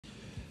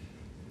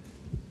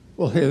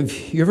Well, have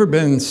you ever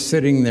been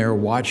sitting there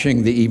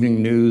watching the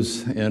evening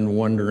news and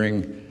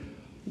wondering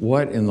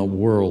what in the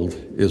world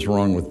is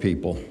wrong with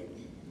people?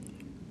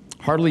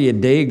 Hardly a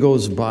day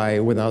goes by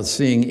without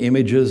seeing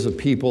images of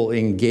people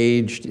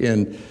engaged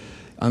in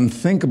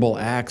unthinkable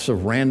acts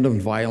of random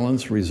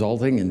violence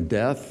resulting in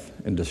death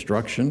and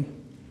destruction.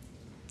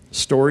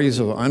 Stories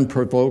of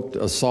unprovoked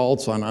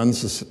assaults on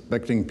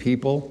unsuspecting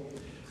people,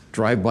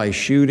 drive-by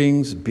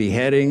shootings,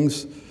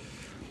 beheadings,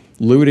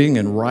 looting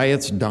and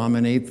riots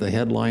dominate the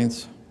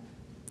headlines.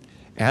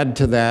 Add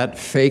to that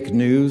fake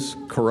news,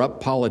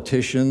 corrupt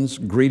politicians,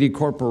 greedy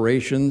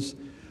corporations,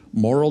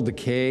 moral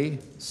decay,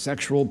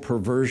 sexual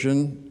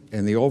perversion,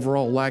 and the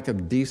overall lack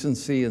of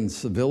decency and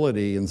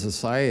civility in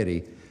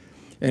society.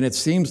 And it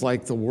seems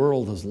like the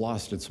world has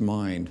lost its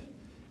mind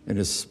and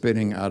is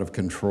spinning out of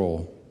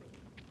control.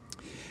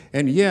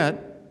 And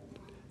yet,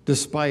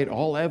 despite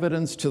all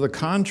evidence to the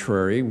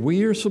contrary,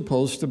 we are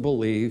supposed to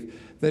believe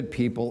that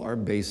people are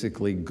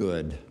basically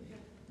good,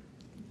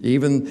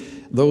 even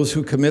those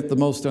who commit the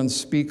most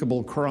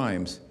unspeakable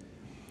crimes.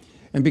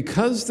 And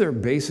because they're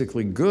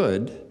basically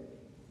good,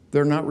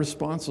 they're not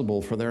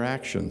responsible for their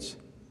actions.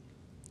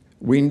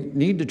 We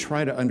need to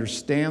try to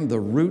understand the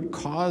root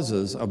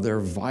causes of their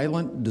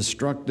violent,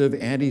 destructive,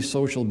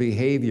 antisocial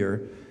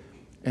behavior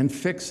and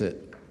fix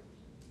it.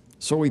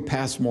 So we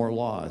pass more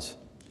laws.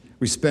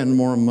 We spend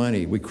more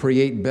money. We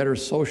create better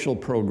social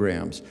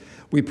programs.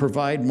 We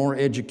provide more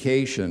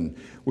education.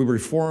 We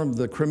reform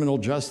the criminal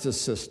justice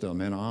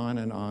system, and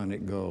on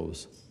it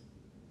goes.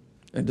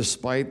 And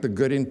despite the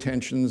good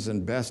intentions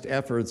and best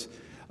efforts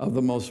of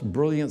the most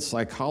brilliant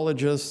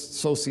psychologists,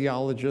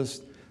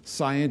 sociologists,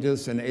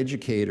 scientists, and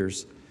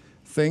educators,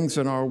 things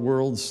in our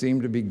world seem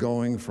to be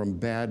going from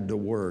bad to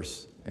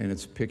worse, and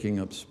it's picking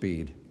up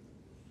speed.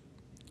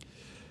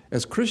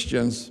 As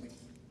Christians,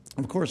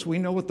 of course, we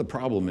know what the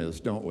problem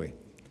is, don't we?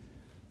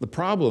 The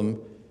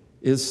problem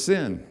is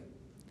sin.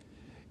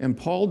 And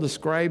Paul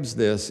describes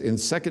this in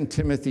 2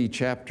 Timothy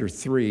chapter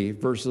 3,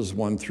 verses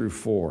 1 through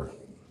 4.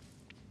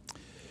 It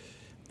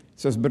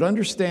says, "But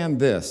understand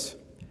this,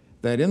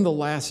 that in the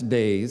last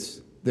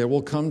days there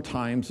will come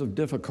times of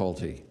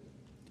difficulty.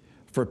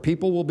 For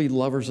people will be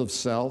lovers of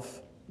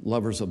self,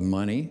 lovers of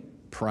money,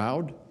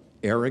 proud,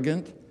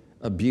 arrogant,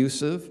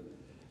 abusive,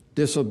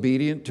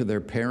 disobedient to their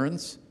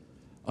parents,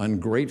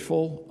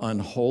 ungrateful,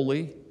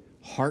 unholy,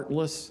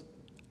 heartless,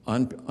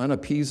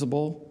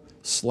 unappeasable,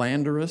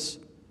 slanderous,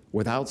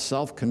 without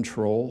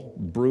self-control,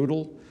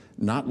 brutal,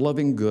 not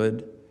loving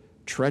good,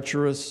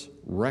 treacherous,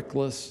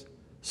 reckless,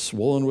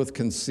 swollen with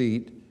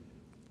conceit,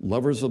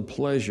 lovers of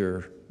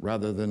pleasure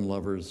rather than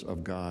lovers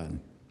of God."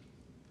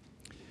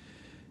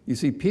 You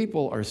see,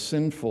 people are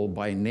sinful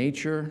by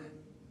nature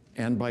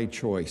and by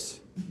choice.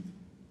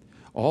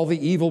 All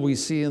the evil we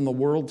see in the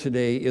world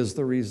today is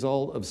the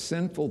result of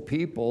sinful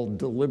people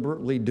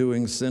deliberately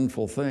doing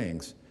sinful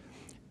things.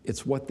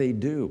 It's what they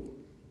do.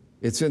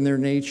 It's in their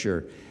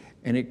nature,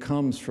 and it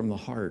comes from the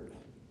heart.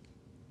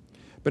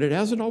 But it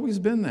hasn't always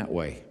been that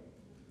way.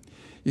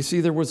 You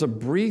see, there was a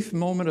brief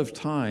moment of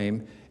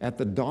time at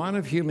the dawn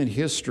of human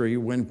history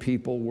when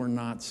people were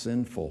not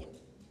sinful.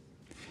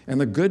 And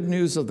the good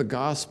news of the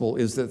gospel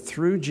is that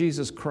through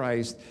Jesus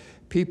Christ,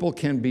 people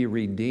can be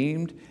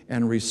redeemed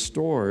and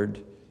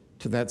restored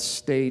to that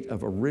state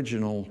of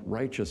original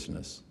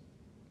righteousness.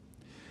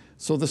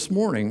 So this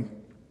morning,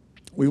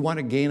 we want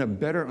to gain a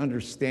better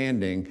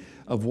understanding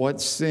of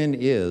what sin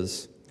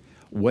is,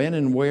 when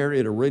and where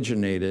it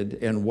originated,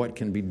 and what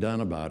can be done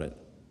about it,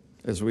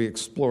 as we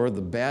explore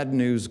the bad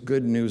news,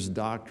 good news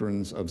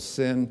doctrines of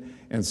sin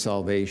and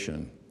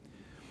salvation.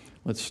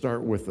 Let's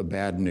start with the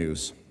bad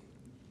news,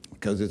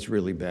 because it's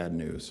really bad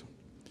news.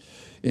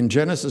 In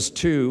Genesis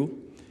 2,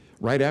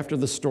 right after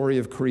the story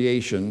of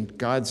creation,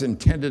 God's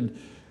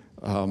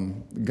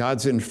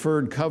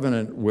inferred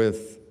covenant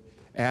with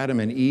Adam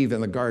and Eve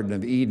in the Garden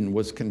of Eden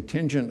was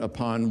contingent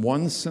upon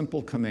one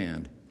simple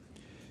command: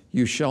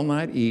 "You shall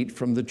not eat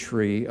from the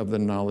tree of the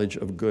knowledge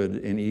of good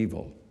and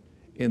evil.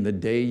 In the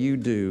day you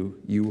do,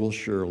 you will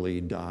surely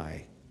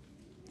die."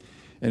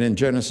 And in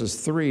Genesis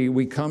 3,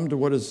 we come to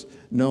what is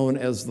known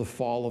as the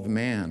fall of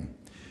man.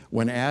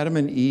 When Adam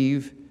and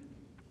Eve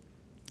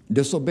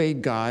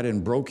disobeyed God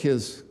and broke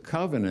his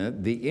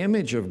covenant, the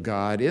image of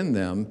God in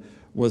them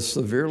was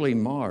severely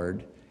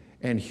marred,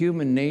 and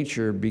human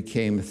nature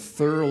became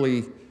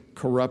thoroughly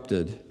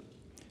corrupted.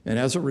 And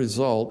as a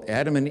result,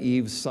 Adam and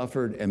Eve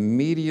suffered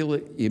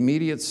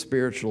immediate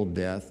spiritual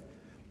death,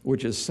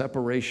 which is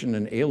separation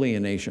and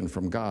alienation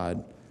from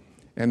God,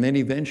 and then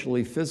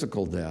eventually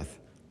physical death.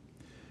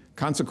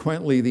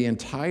 Consequently, the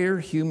entire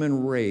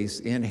human race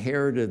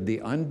inherited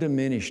the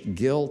undiminished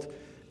guilt,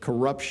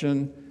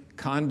 corruption,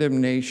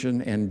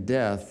 condemnation, and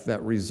death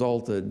that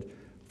resulted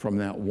from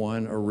that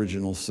one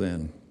original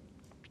sin.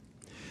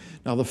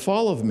 Now, the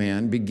fall of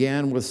man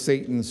began with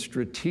Satan's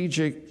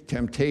strategic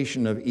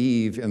temptation of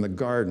Eve in the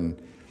garden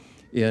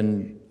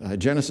in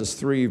Genesis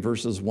 3,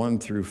 verses 1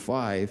 through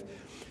 5,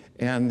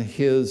 and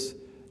his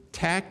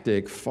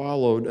tactic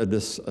followed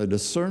a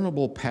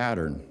discernible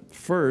pattern.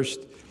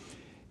 First,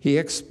 He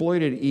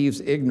exploited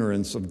Eve's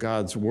ignorance of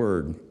God's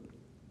word.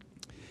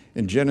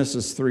 In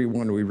Genesis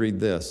 3:1, we read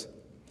this.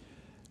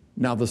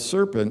 Now the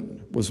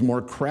serpent was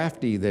more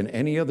crafty than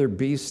any other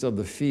beast of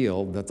the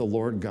field that the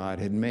Lord God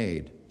had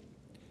made.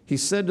 He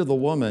said to the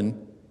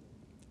woman,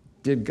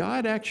 did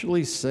God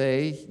actually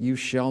say, you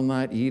shall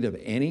not eat of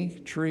any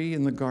tree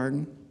in the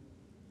garden?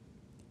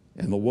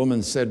 And the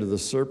woman said to the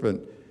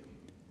serpent,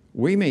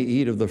 we may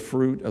eat of the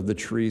fruit of the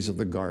trees of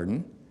the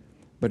garden,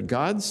 but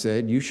God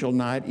said, you shall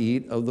not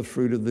eat of the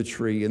fruit of the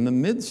tree in the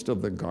midst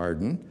of the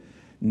garden,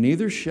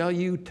 neither shall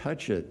you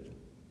touch it,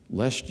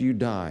 lest you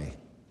die.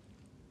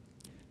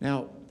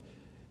 Now,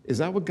 is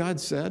that what God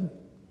said?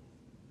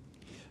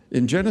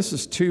 In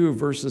Genesis 2,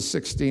 verses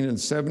 16 and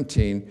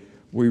 17,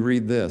 we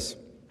read this.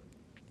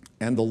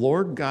 And the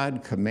Lord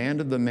God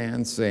commanded the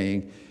man,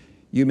 saying,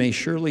 you may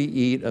surely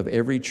eat of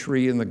every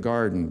tree in the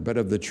garden, but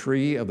of the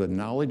tree of the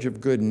knowledge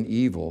of good and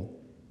evil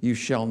you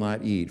shall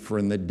not eat, for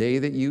in the day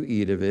that you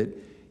eat of it,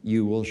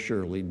 you will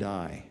surely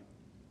die.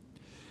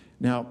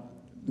 Now,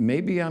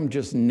 maybe I'm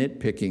just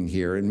nitpicking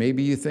here, and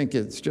maybe you think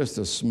it's just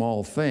a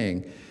small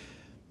thing,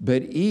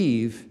 but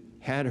Eve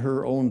had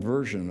her own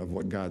version of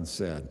what God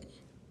said.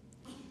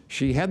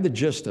 She had the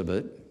gist of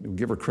it, we'll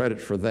give her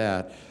credit for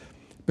that,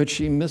 but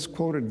she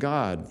misquoted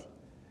God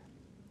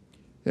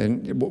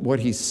and what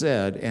he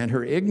said, and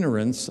her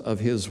ignorance of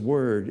his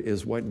word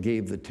is what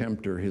gave the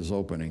tempter his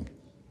opening.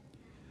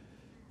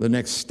 The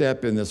next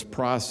step in this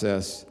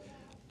process,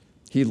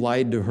 he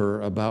lied to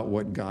her about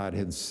what God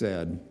had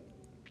said.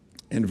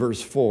 In verse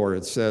 4,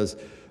 it says,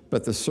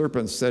 but the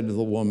serpent said to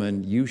the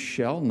woman, you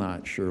shall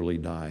not surely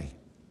die.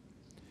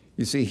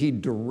 You see, he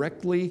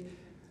directly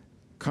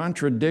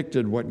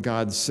contradicted what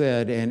God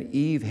said, and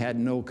Eve had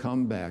no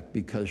comeback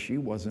because she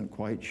wasn't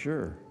quite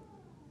sure.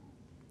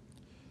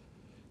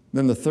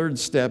 Then the third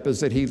step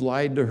is that he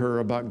lied to her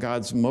about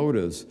God's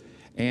motives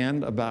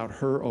and about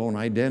her own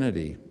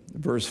identity.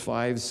 Verse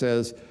 5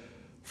 says,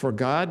 for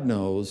God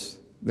knows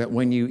that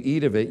when you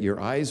eat of it, your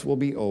eyes will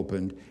be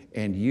opened,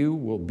 and you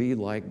will be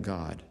like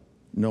God,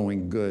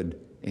 knowing good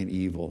and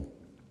evil.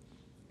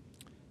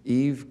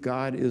 Eve,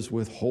 God is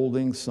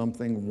withholding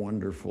something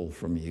wonderful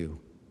from you.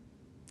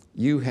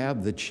 You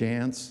have the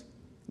chance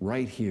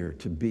right here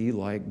to be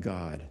like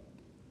God.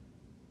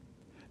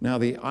 Now,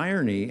 the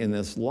irony in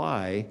this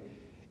lie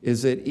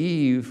is that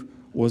Eve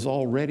was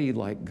already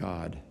like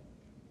God.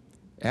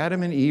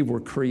 Adam and Eve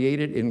were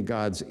created in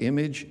God's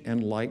image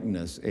and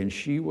likeness, and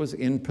she was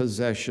in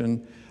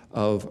possession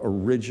of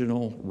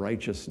original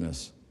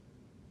righteousness.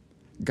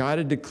 God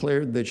had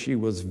declared that she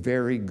was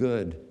very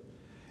good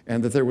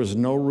and that there was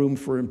no room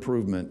for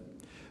improvement.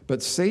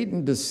 But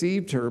Satan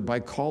deceived her by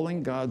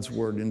calling God's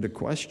word into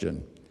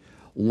question,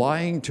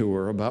 lying to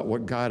her about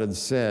what God had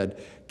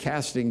said,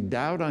 casting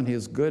doubt on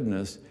his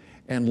goodness,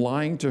 and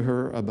lying to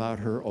her about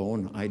her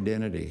own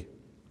identity.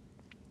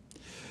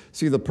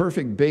 See, the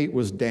perfect bait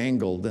was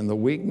dangled, and the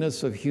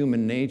weakness of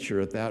human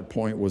nature at that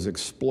point was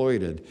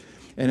exploited.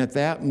 And at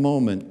that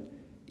moment,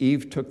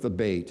 Eve took the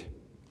bait,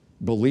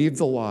 believed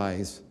the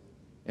lies,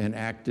 and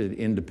acted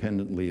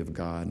independently of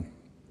God.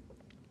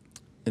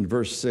 In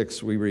verse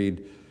 6, we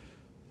read,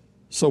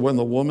 so when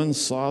the woman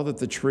saw that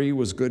the tree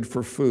was good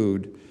for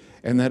food,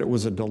 and that it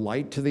was a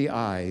delight to the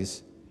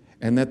eyes,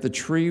 and that the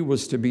tree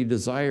was to be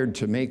desired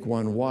to make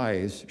one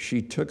wise,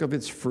 she took of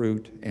its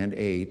fruit and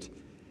ate,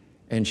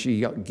 and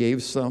she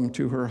gave some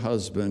to her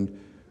husband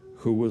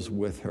who was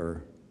with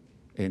her,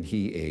 and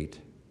he ate.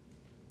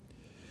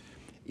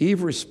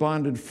 Eve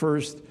responded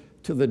first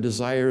to the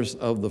desires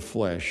of the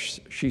flesh.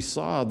 She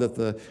saw that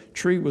the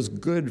tree was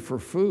good for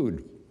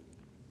food,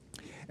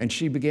 and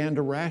she began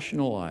to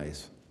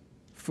rationalize.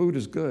 Food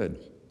is good.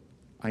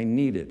 I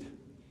need it.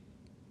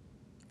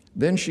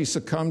 Then she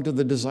succumbed to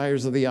the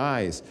desires of the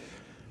eyes.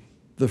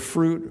 The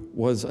fruit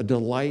was a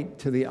delight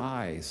to the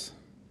eyes,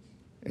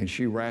 and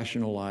she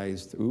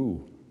rationalized,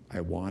 ooh,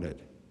 I want it.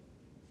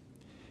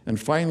 And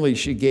finally,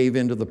 she gave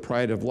in to the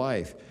pride of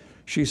life.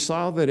 She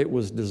saw that it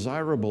was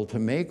desirable to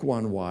make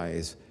one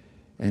wise,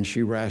 and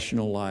she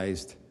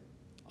rationalized,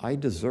 I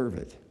deserve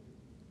it.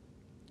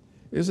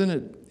 Isn't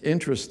it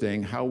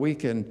interesting how we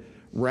can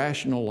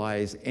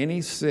rationalize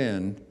any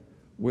sin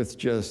with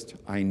just,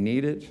 I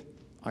need it,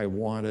 I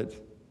want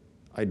it,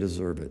 I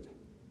deserve it?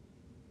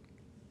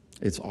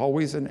 It's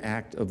always an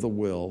act of the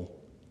will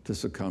to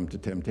succumb to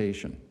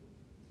temptation.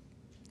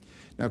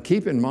 Now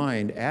keep in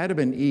mind, Adam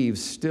and Eve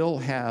still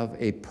have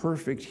a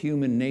perfect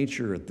human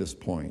nature at this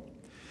point.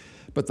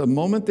 But the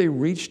moment they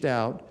reached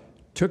out,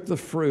 took the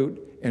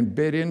fruit, and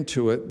bit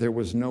into it, there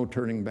was no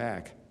turning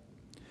back.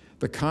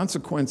 The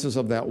consequences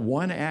of that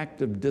one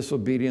act of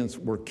disobedience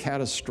were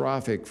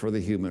catastrophic for the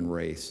human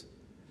race.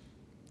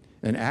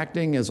 And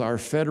acting as our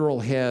federal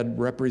head,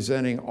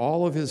 representing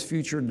all of his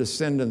future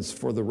descendants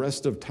for the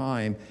rest of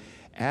time,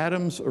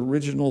 Adam's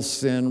original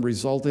sin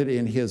resulted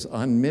in his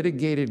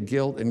unmitigated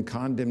guilt and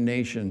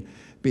condemnation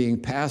being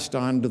passed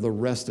on to the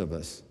rest of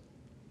us.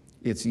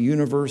 It's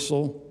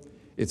universal,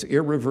 it's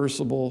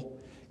irreversible,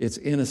 it's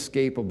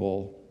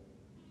inescapable,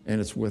 and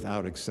it's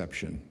without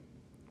exception.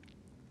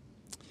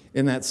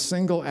 In that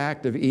single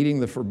act of eating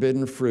the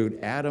forbidden fruit,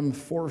 Adam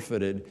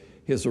forfeited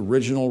his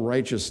original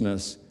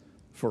righteousness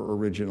for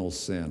original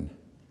sin.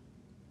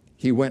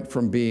 He went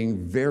from being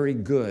very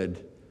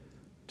good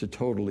to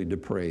totally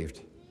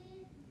depraved.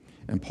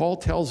 And Paul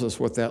tells us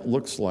what that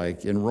looks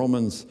like in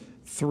Romans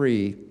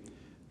 3,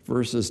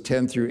 verses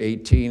 10 through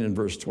 18 and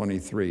verse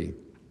 23.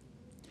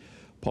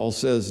 Paul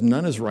says,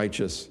 "None is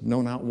righteous,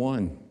 no, not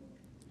one.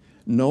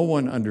 No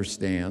one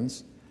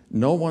understands.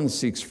 No one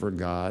seeks for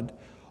God.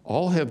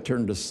 All have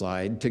turned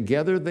aside.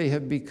 Together they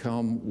have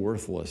become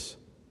worthless.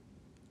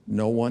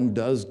 No one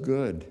does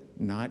good,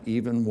 not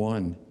even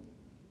one.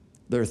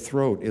 Their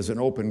throat is an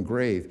open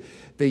grave.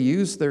 They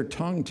use their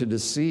tongue to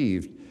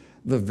deceive.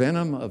 The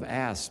venom of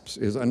asps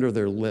is under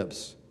their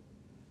lips.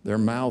 Their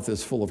mouth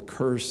is full of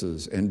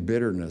curses and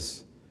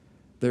bitterness.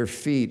 Their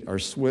feet are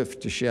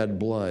swift to shed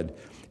blood.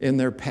 In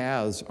their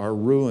paths are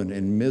ruin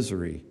and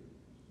misery,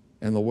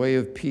 and the way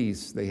of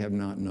peace they have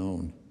not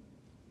known.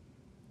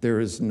 There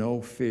is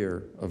no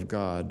fear of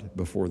God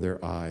before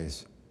their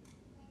eyes."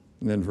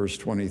 And then verse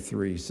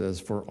 23 says,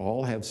 "For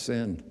all have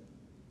sinned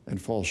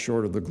and fall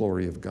short of the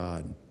glory of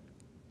God."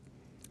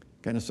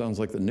 Kind of sounds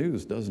like the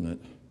news, doesn't it?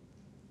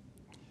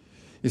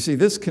 You see,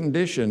 this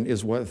condition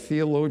is what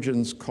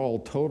theologians call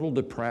total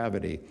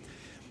depravity.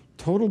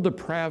 Total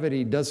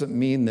depravity doesn't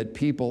mean that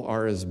people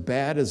are as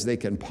bad as they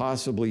can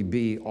possibly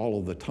be all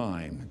of the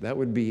time. That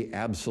would be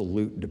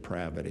absolute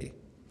depravity.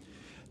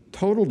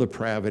 Total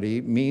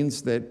depravity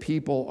means that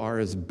people are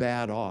as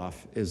bad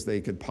off as they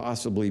could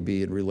possibly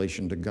be in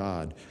relation to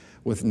God,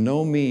 with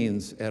no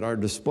means at our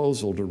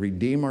disposal to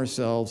redeem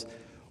ourselves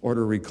or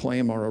to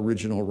reclaim our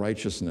original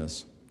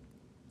righteousness.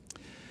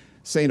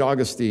 St.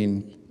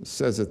 Augustine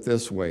says it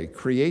this way: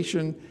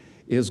 "Creation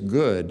is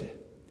good,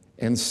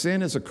 and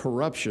sin is a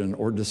corruption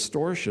or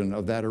distortion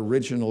of that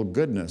original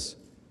goodness.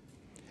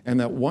 And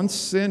that once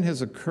sin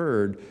has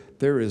occurred,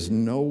 there is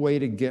no way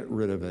to get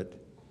rid of it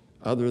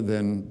other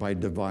than by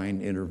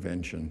divine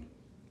intervention."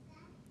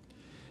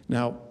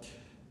 Now,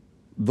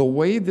 the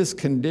way this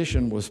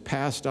condition was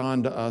passed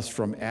on to us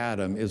from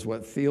Adam is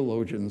what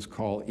theologians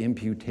call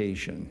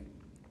imputation.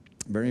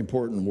 Very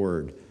important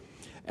word.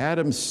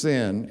 Adam's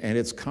sin and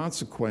its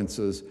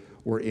consequences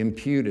were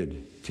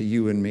imputed to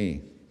you and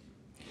me.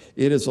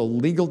 It is a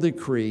legal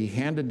decree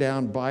handed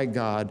down by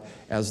God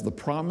as the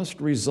promised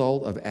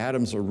result of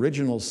Adam's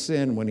original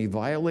sin when he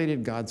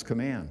violated God's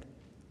command.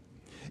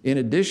 In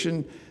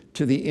addition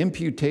to the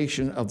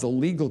imputation of the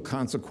legal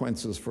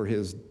consequences for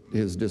his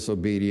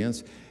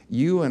disobedience,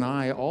 you and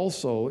I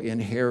also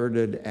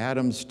inherited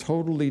Adam's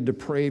totally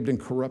depraved and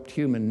corrupt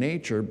human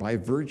nature by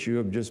virtue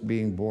of just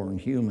being born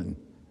human.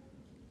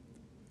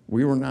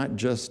 We were not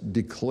just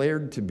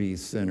declared to be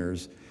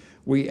sinners,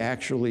 we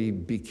actually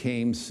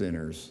became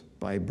sinners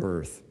by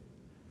birth.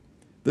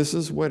 This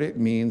is what it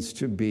means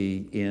to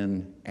be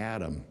in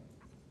Adam.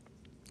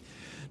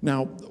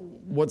 Now,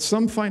 what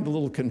some find a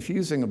little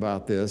confusing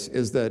about this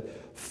is that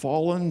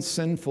fallen,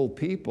 sinful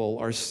people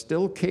are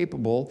still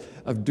capable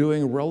of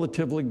doing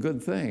relatively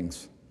good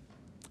things.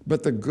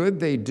 But the good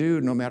they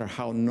do, no matter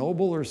how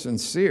noble or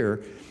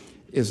sincere,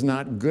 is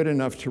not good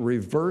enough to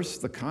reverse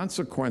the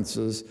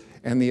consequences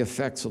and the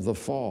effects of the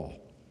fall.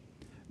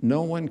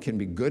 No one can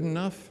be good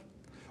enough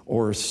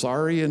or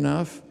sorry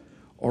enough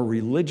or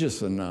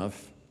religious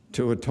enough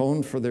to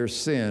atone for their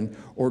sin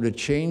or to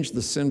change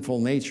the sinful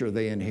nature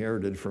they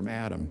inherited from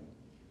Adam.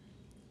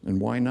 And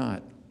why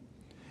not?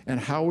 And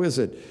how is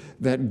it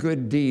that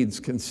good deeds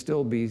can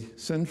still be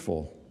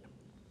sinful?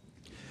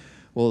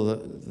 Well, the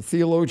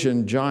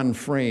theologian John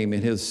Frame,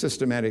 in his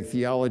systematic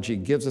theology,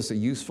 gives us a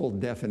useful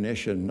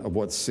definition of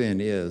what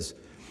sin is.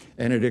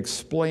 And it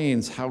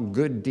explains how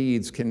good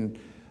deeds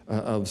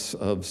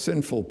of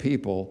sinful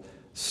people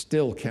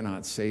still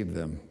cannot save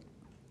them.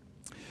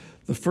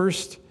 The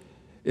first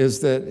is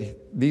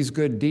that these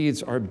good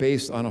deeds are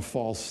based on a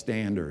false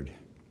standard.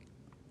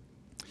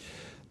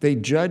 They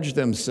judge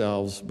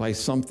themselves by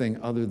something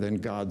other than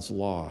God's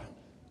law.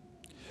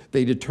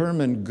 They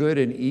determine good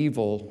and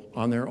evil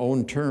on their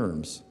own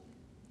terms.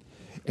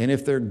 And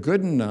if they're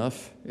good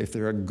enough, if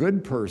they're a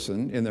good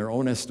person in their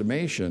own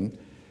estimation,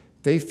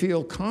 they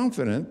feel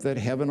confident that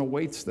heaven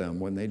awaits them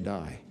when they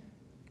die,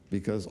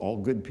 because all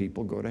good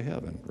people go to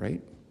heaven,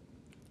 right?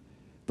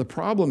 The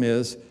problem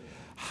is,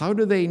 how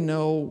do they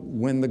know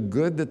when the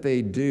good that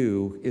they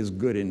do is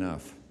good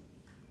enough?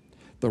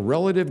 The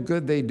relative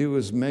good they do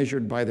is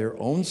measured by their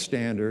own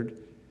standard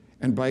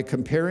and by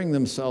comparing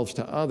themselves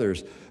to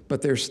others,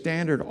 but their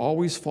standard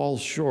always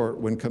falls short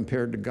when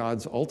compared to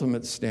God's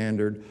ultimate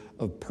standard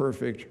of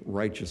perfect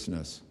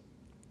righteousness.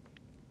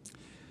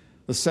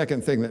 The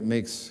second thing that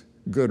makes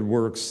good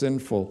works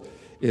sinful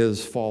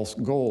is false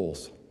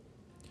goals.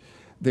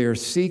 They are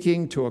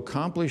seeking to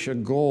accomplish a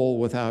goal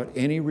without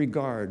any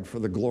regard for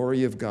the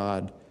glory of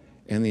God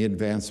and the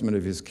advancement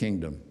of his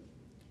kingdom.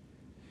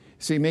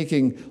 See,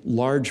 making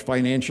large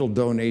financial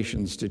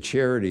donations to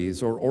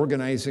charities or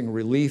organizing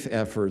relief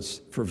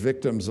efforts for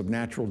victims of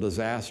natural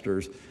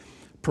disasters,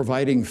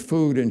 providing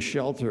food and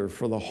shelter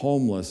for the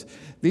homeless,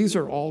 these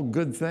are all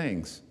good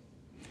things.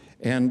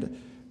 And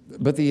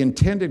But the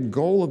intended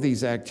goal of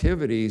these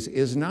activities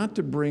is not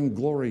to bring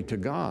glory to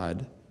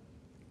God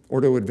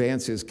or to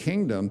advance his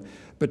kingdom,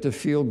 but to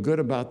feel good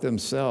about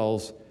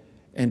themselves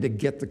and to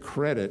get the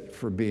credit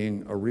for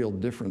being a real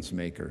difference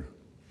maker.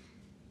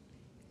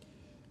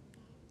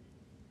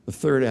 The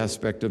third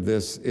aspect of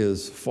this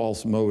is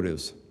false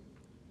motives.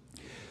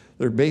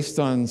 They're based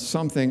on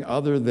something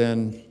other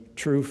than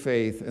true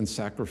faith and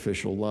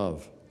sacrificial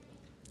love.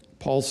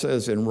 Paul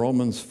says in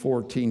Romans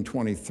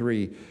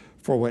 14:23,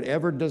 "For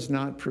whatever does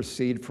not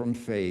proceed from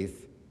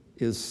faith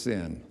is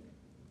sin."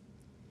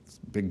 It's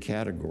a big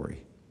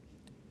category.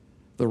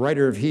 The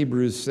writer of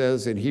Hebrews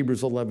says in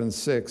Hebrews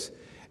 11:6,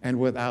 "And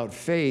without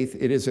faith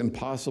it is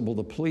impossible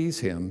to please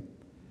him,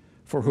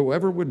 for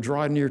whoever would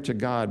draw near to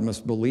God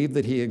must believe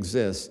that he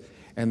exists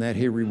and that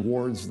he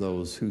rewards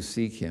those who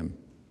seek him."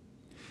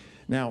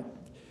 Now,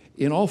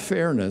 in all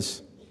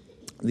fairness,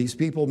 these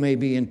people may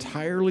be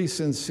entirely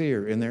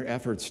sincere in their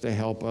efforts to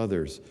help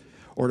others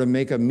or to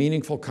make a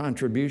meaningful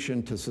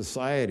contribution to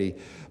society,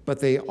 but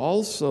they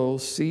also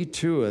see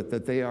to it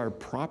that they are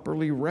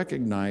properly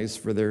recognized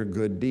for their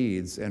good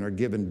deeds and are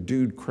given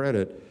due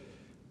credit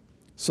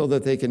so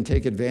that they can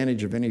take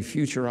advantage of any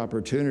future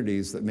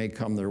opportunities that may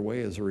come their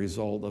way as a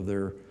result of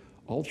their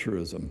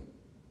altruism.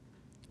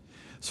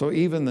 So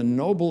even the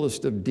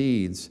noblest of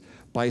deeds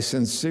by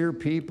sincere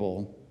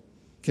people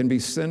can be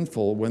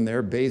sinful when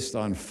they're based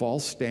on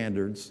false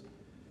standards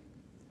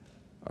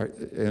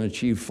and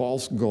achieve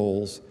false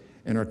goals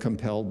and are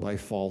compelled by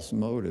false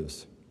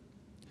motives.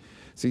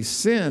 See,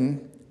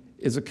 sin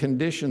is a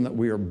condition that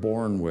we are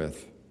born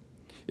with.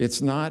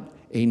 It's not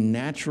a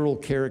natural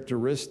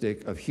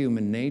characteristic of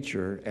human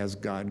nature as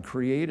God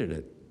created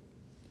it.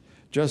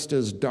 Just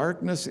as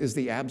darkness is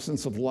the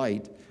absence of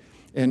light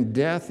and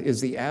death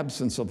is the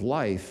absence of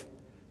life,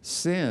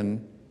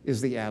 sin is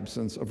the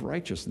absence of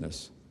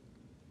righteousness.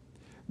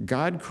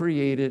 God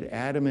created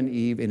Adam and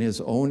Eve in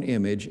his own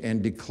image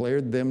and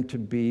declared them to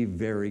be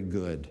very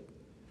good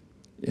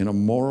in a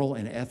moral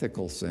and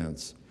ethical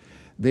sense.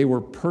 They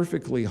were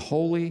perfectly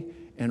holy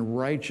and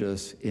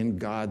righteous in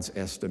God's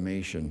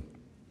estimation.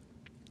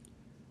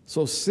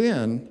 So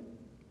sin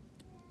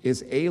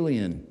is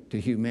alien to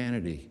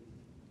humanity.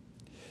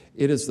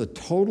 It is the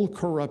total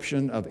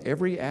corruption of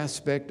every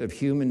aspect of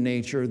human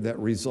nature that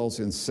results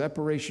in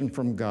separation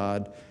from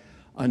God,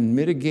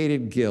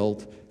 unmitigated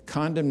guilt,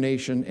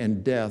 condemnation,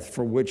 and death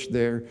for which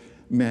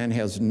man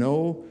has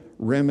no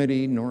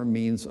remedy nor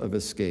means of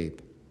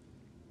escape.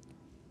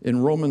 In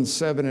Romans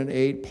 7 and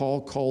 8,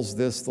 Paul calls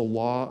this the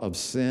law of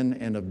sin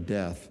and of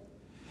death,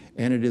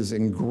 and it is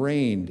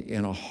ingrained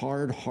in a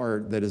hard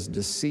heart that is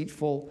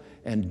deceitful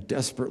and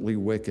desperately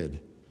wicked.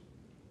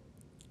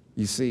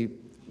 You see,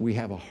 we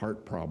have a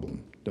heart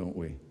problem, don't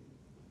we?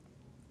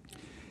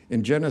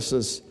 In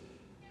Genesis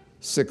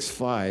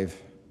 6:5,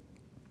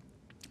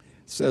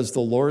 says, "The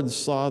Lord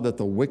saw that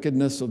the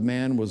wickedness of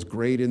man was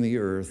great in the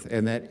earth,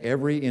 and that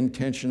every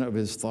intention of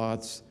his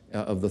thoughts,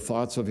 of the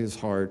thoughts of his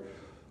heart,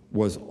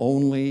 was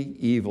only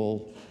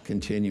evil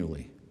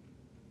continually."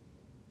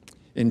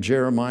 In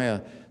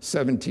Jeremiah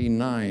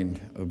 17:9,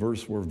 a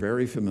verse we're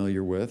very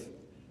familiar with,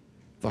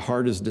 "The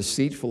heart is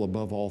deceitful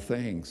above all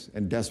things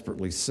and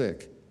desperately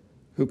sick.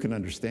 Who can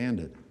understand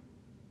it?"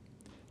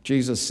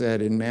 Jesus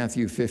said in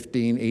Matthew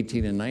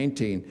 15:18 and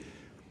 19,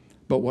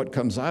 "But what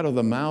comes out of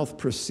the mouth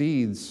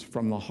proceeds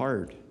from the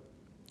heart,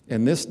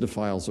 and this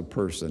defiles a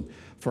person.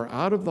 For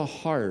out of the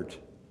heart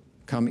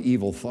come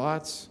evil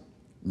thoughts,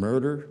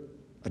 murder,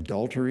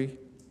 adultery,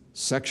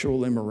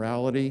 sexual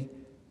immorality,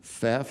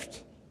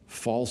 theft,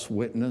 false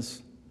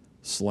witness,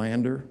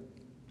 slander."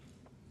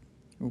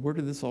 Where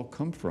did this all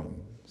come from?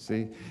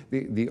 See,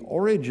 the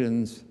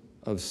origins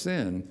of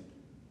sin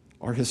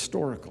are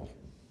historical.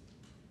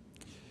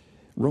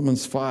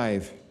 Romans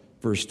 5,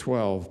 verse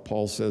 12,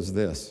 Paul says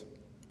this,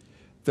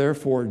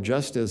 "Therefore,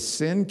 just as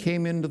sin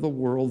came into the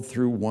world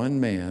through one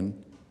man,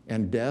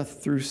 and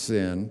death through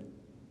sin,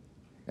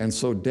 and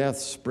so death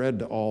spread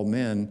to all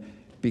men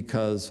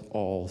because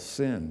all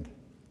sinned."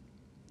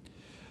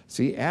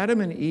 See,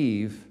 Adam and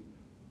Eve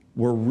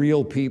were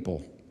real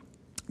people.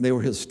 They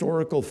were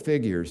historical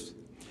figures.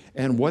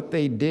 And what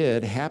they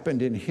did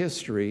happened in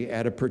history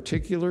at a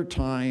particular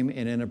time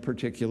and in a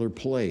particular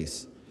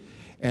place.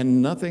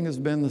 And nothing has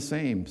been the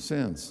same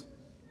since.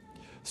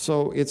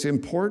 So it's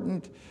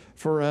important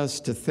for us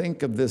to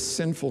think of this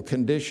sinful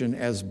condition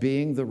as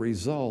being the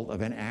result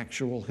of an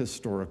actual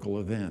historical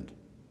event.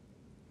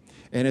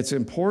 And it's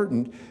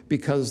important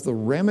because the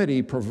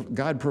remedy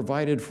God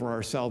provided for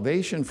our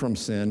salvation from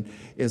sin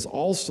is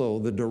also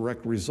the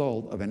direct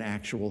result of an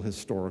actual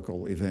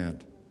historical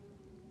event.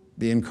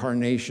 The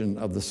incarnation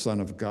of the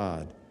Son of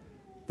God,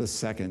 the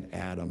second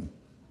Adam.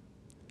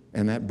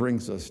 And that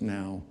brings us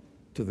now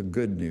to the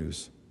good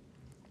news.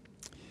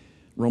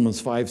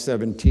 Romans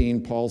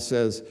 5:17, Paul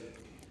says,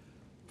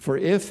 "For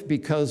if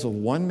because of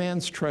one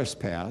man's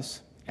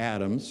trespass,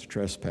 Adam's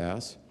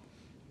trespass,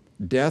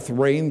 death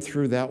reigned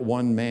through that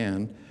one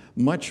man,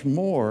 much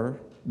more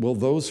will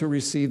those who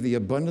receive the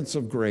abundance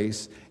of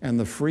grace and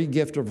the free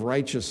gift of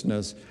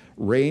righteousness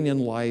reign in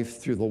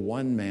life through the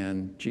one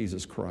man,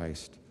 Jesus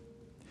Christ.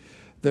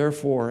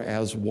 Therefore,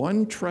 as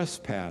one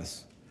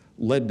trespass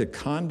led to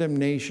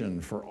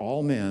condemnation for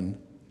all men,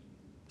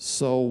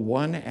 so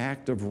one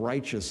act of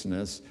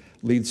righteousness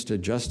leads to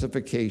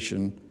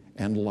justification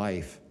and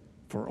life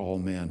for all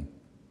men.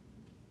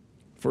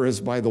 For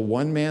as by the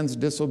one man's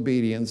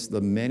disobedience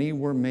the many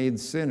were made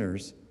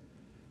sinners,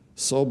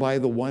 so by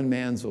the one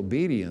man's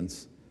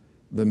obedience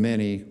the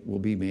many will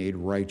be made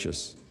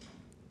righteous.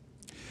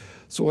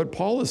 So what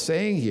Paul is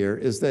saying here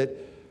is that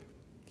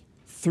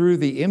through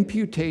the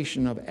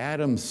imputation of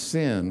Adam's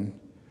sin,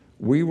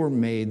 we were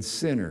made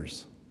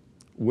sinners,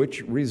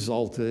 which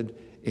resulted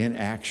in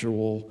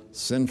actual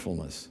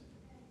sinfulness.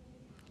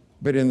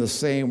 But in the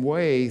same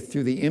way,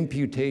 through the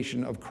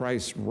imputation of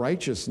Christ's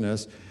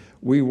righteousness,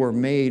 we were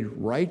made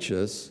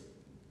righteous,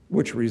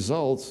 which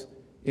results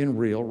in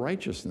real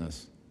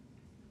righteousness.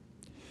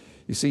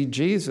 You see,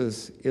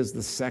 Jesus is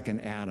the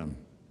second Adam,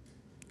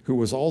 who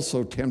was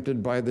also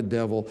tempted by the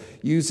devil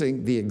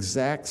using the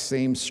exact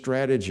same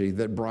strategy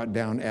that brought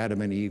down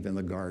Adam and Eve in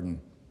the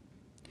garden.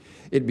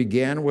 It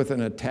began with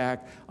an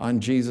attack on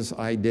Jesus'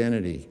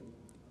 identity.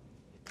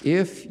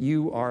 If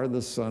you are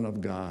the Son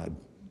of God,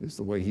 is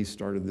the way he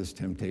started this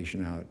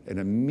temptation out. An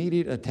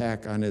immediate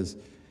attack on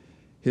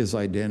his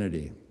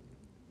identity.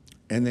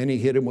 And then he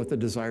hit him with the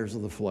desires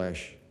of the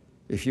flesh.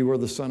 If you are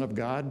the Son of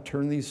God,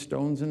 turn these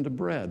stones into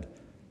bread,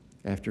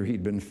 after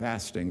he'd been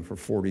fasting for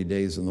 40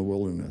 days in the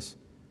wilderness.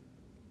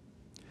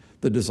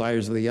 The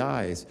desires of the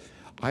eyes.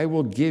 I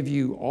will give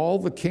you all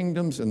the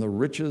kingdoms and the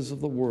riches of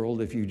the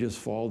world if you just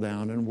fall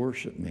down and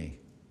worship me.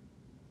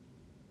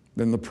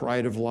 Then the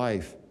pride of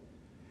life.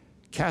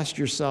 Cast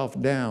yourself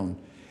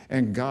down,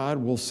 and God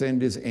will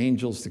send his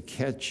angels to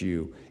catch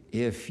you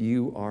if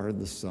you are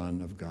the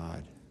Son of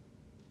God.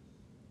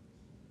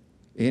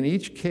 In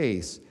each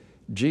case,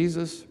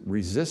 Jesus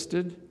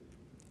resisted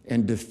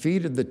and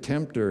defeated the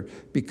tempter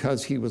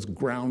because he was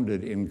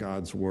grounded in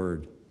God's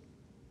word.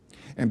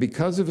 And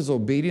because of his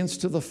obedience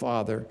to the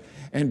Father,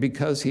 and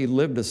because he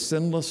lived a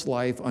sinless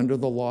life under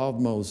the law of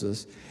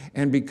Moses,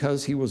 and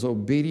because he was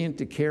obedient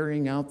to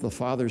carrying out the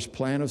Father's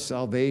plan of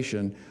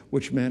salvation,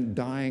 which meant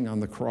dying on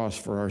the cross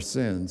for our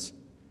sins,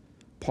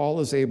 Paul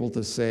is able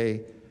to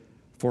say,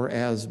 for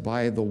as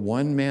by the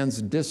one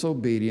man's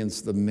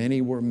disobedience the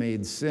many were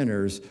made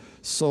sinners,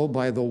 so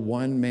by the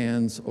one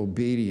man's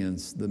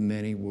obedience the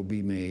many will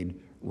be made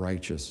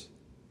righteous.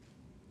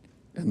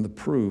 And the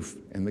proof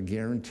and the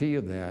guarantee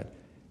of that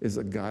is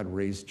that God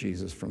raised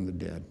Jesus from the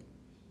dead.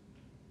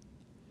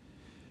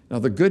 Now,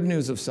 the good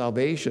news of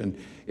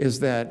salvation is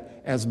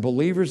that as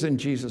believers in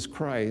Jesus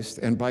Christ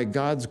and by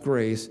God's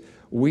grace,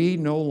 we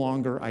no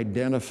longer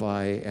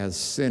identify as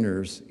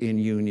sinners in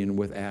union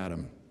with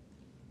Adam,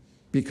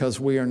 because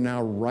we are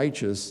now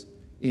righteous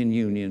in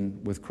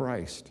union with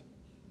Christ.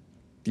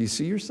 Do you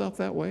see yourself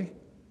that way?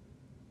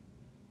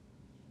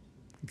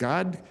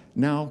 God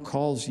now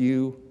calls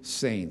you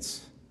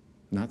saints,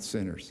 not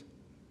sinners.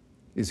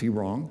 Is he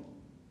wrong?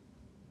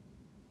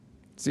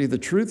 See, the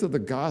truth of the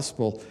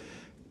gospel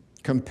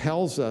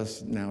compels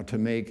us now to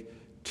make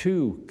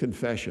two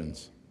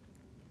confessions.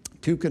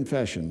 Two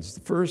confessions.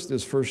 The first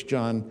is 1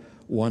 John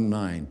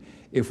 1:9.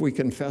 If we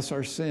confess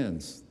our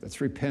sins,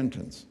 that's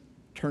repentance,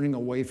 turning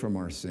away from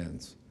our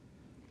sins.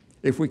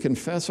 If we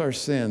confess our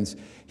sins,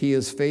 he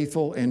is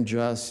faithful and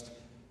just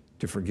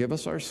to forgive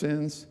us our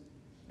sins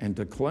and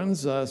to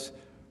cleanse us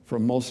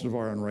from most of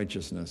our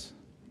unrighteousness.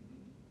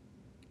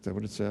 Is that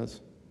what it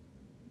says?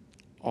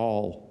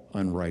 All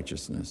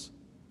unrighteousness.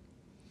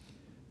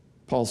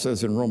 Paul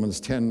says in Romans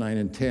 10:9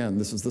 and 10,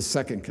 this is the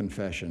second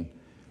confession.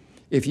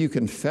 If you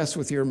confess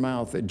with your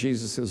mouth that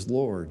Jesus is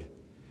Lord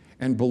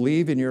and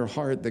believe in your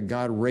heart that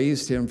God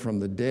raised him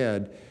from the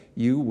dead,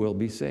 you will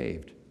be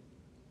saved.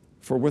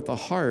 For with the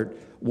heart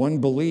one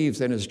believes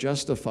and is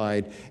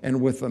justified,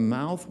 and with the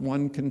mouth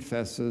one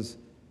confesses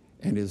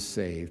and is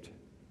saved.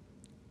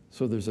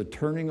 So there's a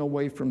turning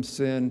away from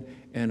sin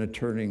and a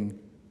turning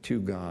to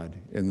God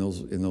in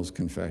those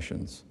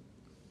confessions.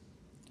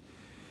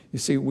 You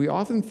see, we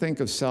often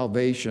think of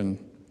salvation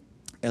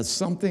as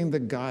something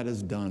that God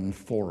has done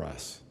for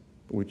us,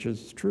 which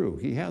is true.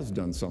 He has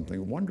done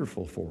something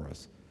wonderful for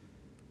us.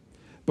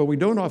 But we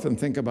don't often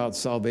think about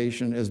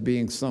salvation as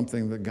being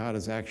something that God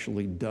has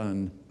actually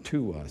done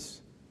to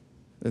us.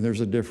 And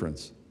there's a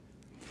difference.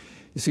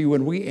 You see,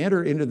 when we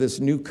enter into this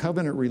new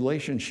covenant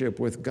relationship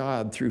with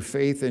God through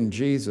faith in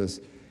Jesus,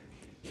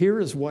 here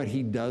is what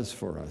he does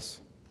for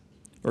us,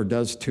 or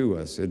does to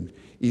us. In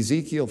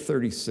Ezekiel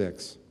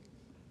 36,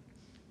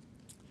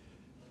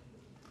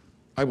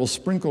 I will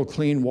sprinkle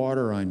clean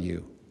water on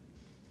you,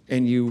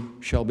 and you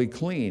shall be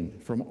clean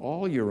from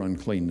all your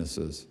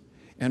uncleannesses.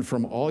 And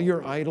from all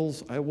your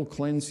idols I will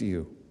cleanse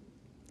you.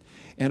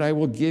 And I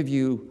will give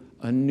you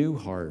a new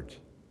heart,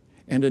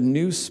 and a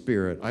new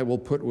spirit I will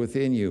put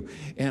within you.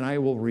 And I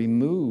will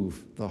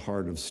remove the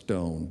heart of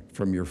stone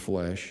from your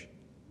flesh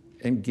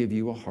and give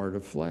you a heart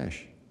of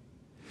flesh.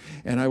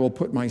 And I will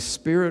put my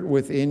spirit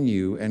within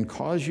you and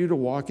cause you to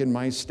walk in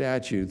my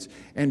statutes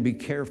and be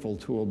careful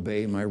to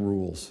obey my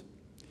rules.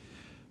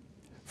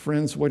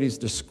 Friends, what he's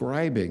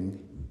describing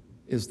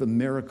is the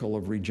miracle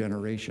of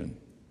regeneration.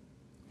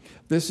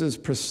 This is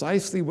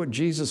precisely what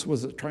Jesus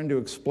was trying to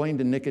explain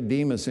to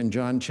Nicodemus in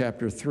John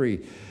chapter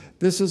 3.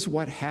 This is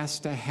what has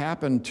to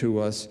happen to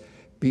us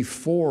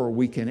before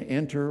we can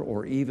enter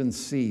or even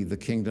see the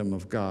kingdom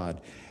of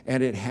God.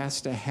 And it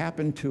has to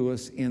happen to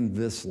us in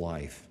this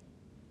life.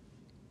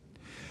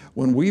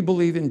 When we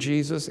believe in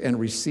Jesus and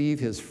receive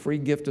his free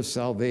gift of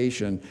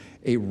salvation,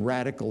 a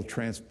radical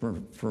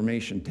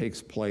transformation takes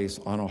place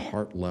on a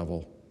heart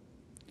level.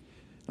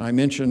 I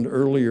mentioned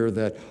earlier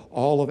that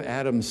all of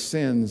Adam's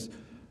sin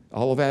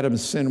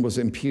was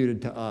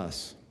imputed to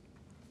us.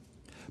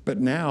 But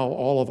now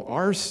all of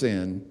our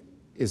sin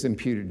is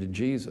imputed to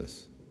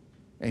Jesus.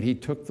 And he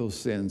took those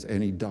sins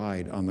and he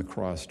died on the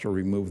cross to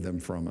remove them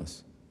from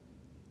us.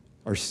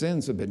 Our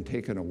sins have been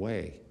taken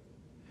away.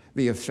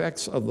 The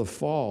effects of the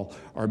fall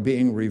are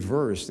being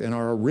reversed, and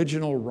our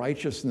original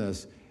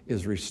righteousness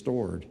is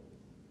restored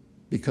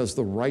because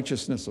the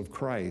righteousness of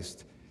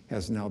Christ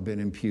has now been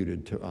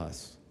imputed to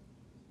us.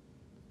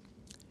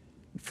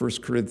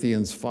 1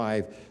 Corinthians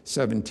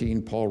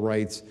 5:17, Paul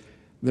writes,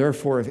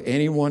 "Therefore, if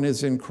anyone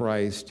is in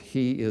Christ,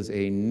 he is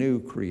a new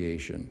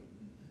creation.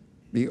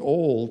 The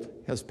old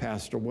has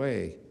passed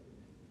away,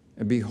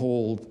 and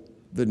behold,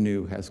 the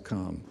new has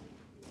come."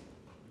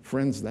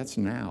 Friends, that's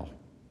now.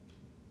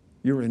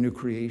 You're a new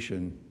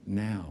creation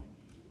now.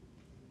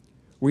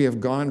 We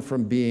have gone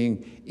from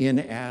being in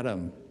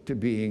Adam to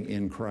being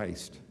in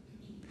Christ.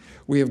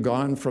 We have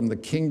gone from the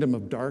kingdom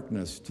of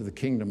darkness to the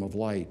kingdom of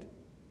light.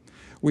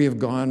 We have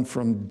gone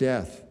from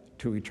death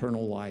to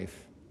eternal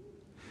life.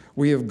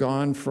 We have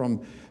gone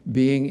from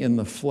being in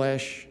the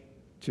flesh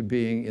to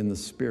being in the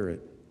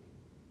spirit.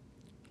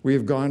 We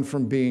have gone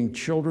from being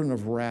children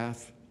of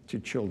wrath to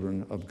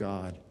children of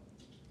God.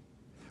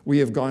 We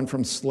have gone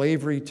from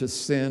slavery to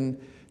sin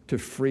to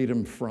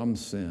freedom from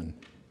sin.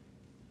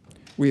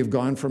 We have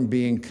gone from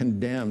being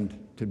condemned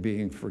to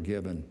being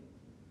forgiven.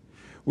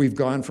 We've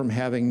gone from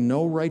having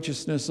no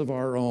righteousness of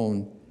our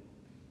own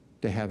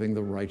to having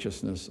the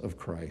righteousness of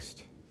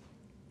Christ.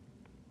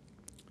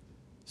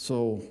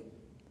 So,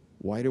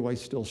 why do I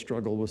still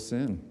struggle with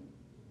sin?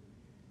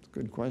 It's a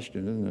good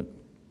question, isn't it?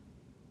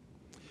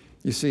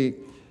 You see,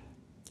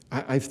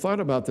 I've thought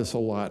about this a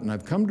lot, and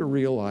I've come to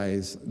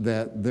realize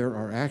that there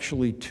are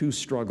actually two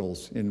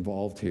struggles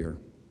involved here.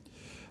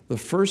 The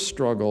first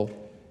struggle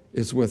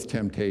is with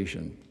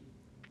temptation.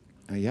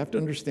 Now, you have to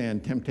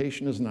understand,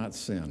 temptation is not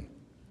sin.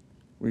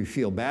 We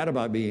feel bad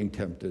about being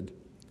tempted,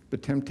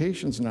 but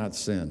temptation's not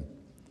sin.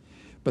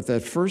 But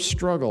that first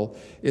struggle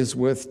is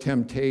with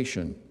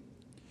temptation.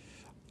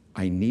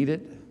 I need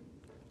it,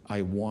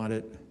 I want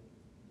it,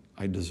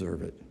 I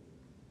deserve it.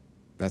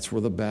 That's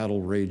where the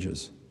battle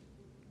rages.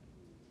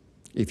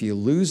 If you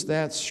lose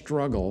that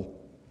struggle,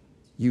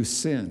 you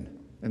sin,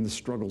 and the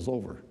struggle's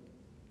over,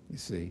 you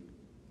see.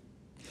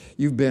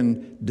 You've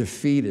been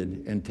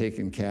defeated and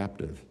taken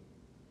captive.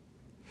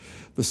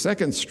 The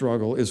second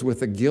struggle is with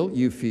the guilt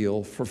you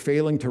feel for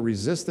failing to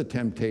resist the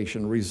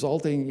temptation,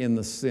 resulting in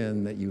the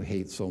sin that you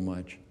hate so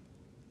much.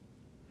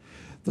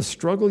 The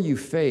struggle you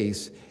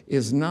face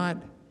is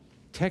not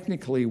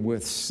technically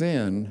with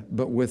sin,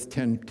 but with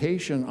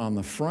temptation on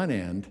the front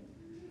end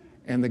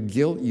and the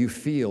guilt you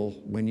feel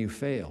when you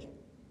fail.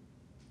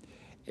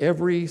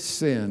 Every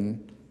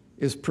sin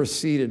is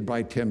preceded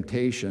by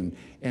temptation,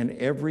 and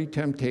every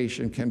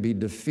temptation can be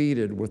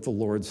defeated with the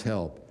Lord's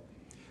help.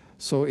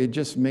 So it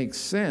just makes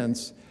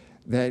sense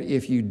that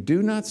if you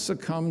do not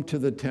succumb to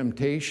the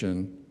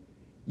temptation,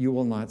 you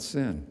will not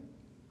sin,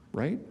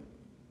 right?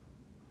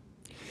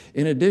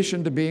 In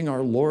addition to being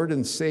our Lord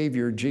and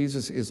Savior,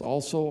 Jesus is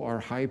also our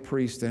high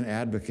priest and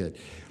advocate.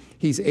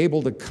 He's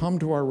able to come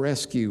to our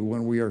rescue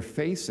when we are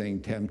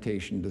facing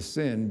temptation to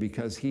sin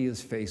because he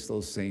has faced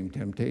those same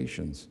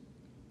temptations.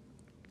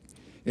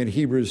 In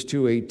Hebrews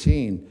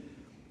 2:18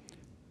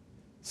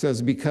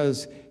 says,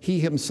 because he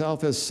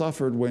himself has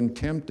suffered when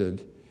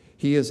tempted,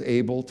 he is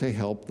able to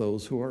help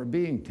those who are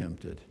being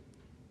tempted.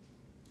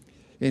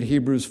 In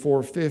Hebrews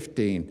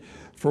 4:15,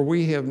 for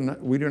we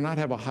do not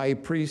have a high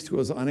priest who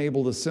is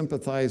unable to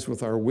sympathize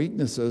with our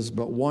weaknesses,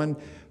 but one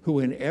who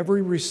in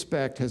every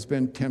respect has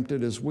been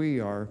tempted as we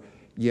are,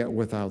 yet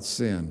without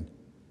sin.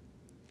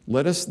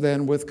 Let us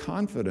then with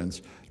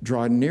confidence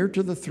draw near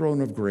to the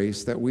throne of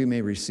grace that we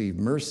may receive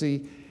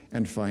mercy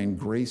and find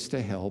grace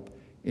to help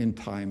in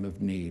time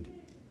of need.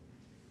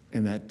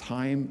 And that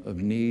time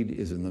of need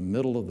is in the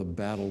middle of the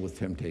battle with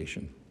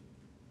temptation.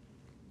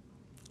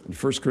 And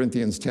 1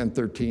 Corinthians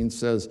 10:13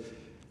 says,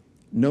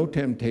 no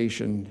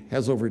temptation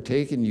has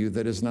overtaken you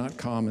that is not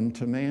common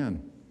to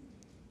man.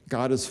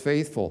 God is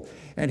faithful,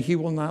 and he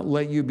will not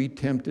let you be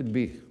tempted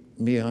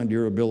beyond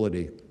your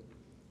ability.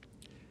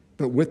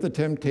 But with the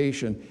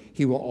temptation,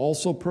 he will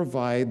also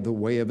provide the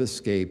way of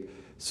escape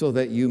so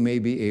that you may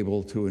be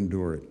able to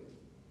endure it.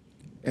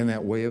 And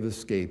that way of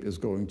escape is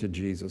going to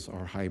Jesus,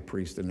 our high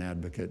priest and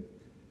advocate,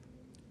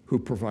 who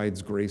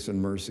provides grace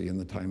and mercy in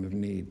the time of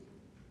need.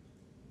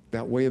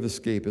 That way of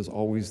escape is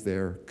always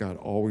there. God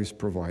always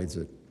provides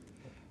it.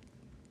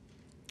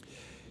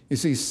 You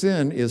see,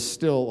 sin is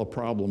still a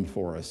problem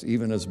for us,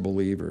 even as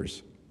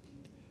believers,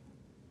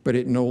 but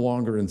it no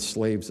longer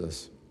enslaves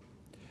us.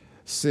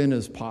 Sin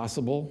is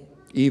possible,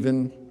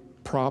 even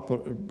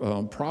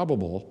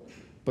probable,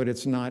 but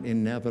it's not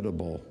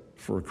inevitable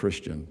for a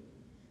Christian.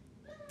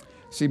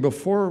 See,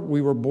 before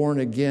we were born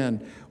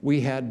again,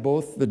 we had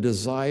both the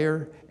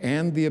desire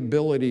and the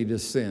ability to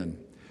sin.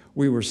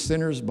 We were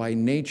sinners by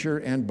nature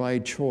and by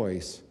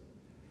choice.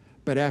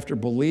 But after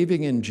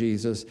believing in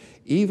Jesus,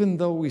 even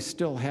though we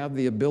still have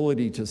the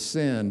ability to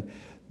sin,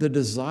 the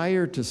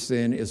desire to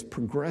sin is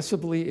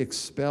progressively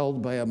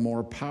expelled by a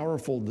more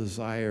powerful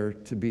desire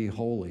to be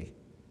holy.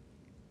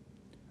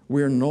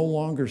 We are no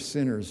longer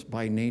sinners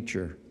by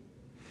nature.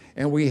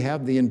 And we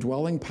have the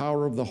indwelling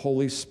power of the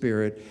Holy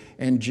Spirit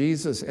and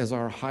Jesus as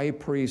our high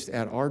priest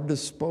at our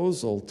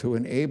disposal to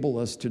enable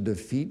us to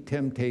defeat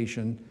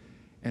temptation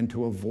and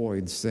to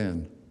avoid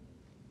sin.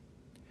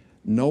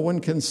 No one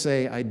can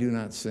say, I do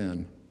not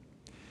sin.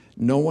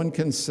 No one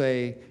can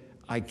say,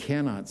 I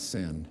cannot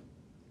sin.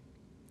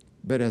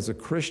 But as a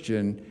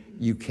Christian,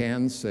 you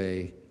can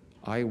say,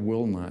 I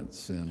will not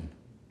sin.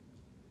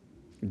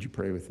 Would you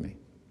pray with me?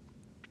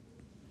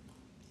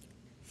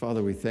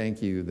 Father, we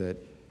thank you that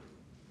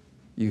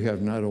you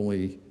have not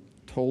only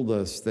told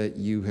us that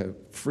you have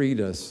freed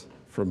us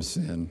from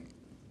sin,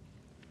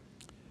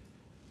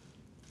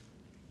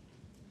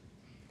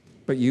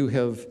 but you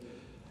have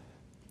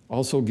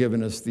also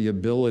given us the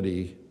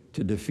ability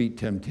to defeat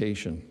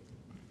temptation.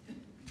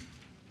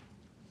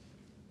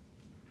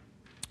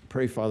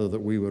 Pray, Father, that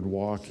we would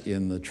walk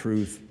in the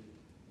truth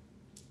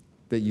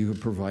that you have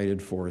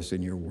provided for us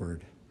in your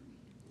word.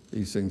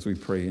 These things we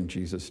pray in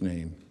Jesus'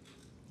 name.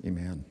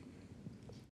 Amen.